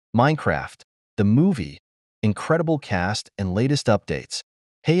Minecraft, the movie, incredible cast, and latest updates.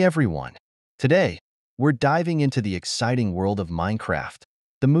 Hey everyone! Today, we're diving into the exciting world of Minecraft,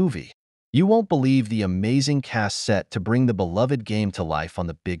 the movie. You won't believe the amazing cast set to bring the beloved game to life on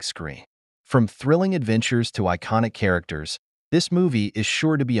the big screen. From thrilling adventures to iconic characters, this movie is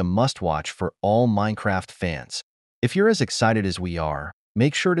sure to be a must-watch for all Minecraft fans. If you're as excited as we are,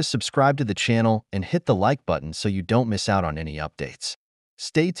 make sure to subscribe to the channel and hit the like button so you don't miss out on any updates.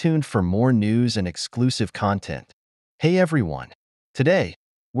 Stay tuned for more news and exclusive content. Hey everyone! Today,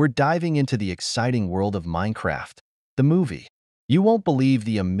 we're diving into the exciting world of Minecraft, the movie. You won't believe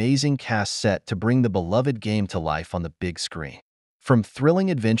the amazing cast set to bring the beloved game to life on the big screen. From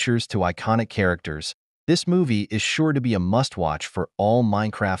thrilling adventures to iconic characters, this movie is sure to be a must-watch for all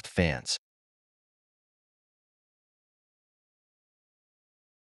Minecraft fans.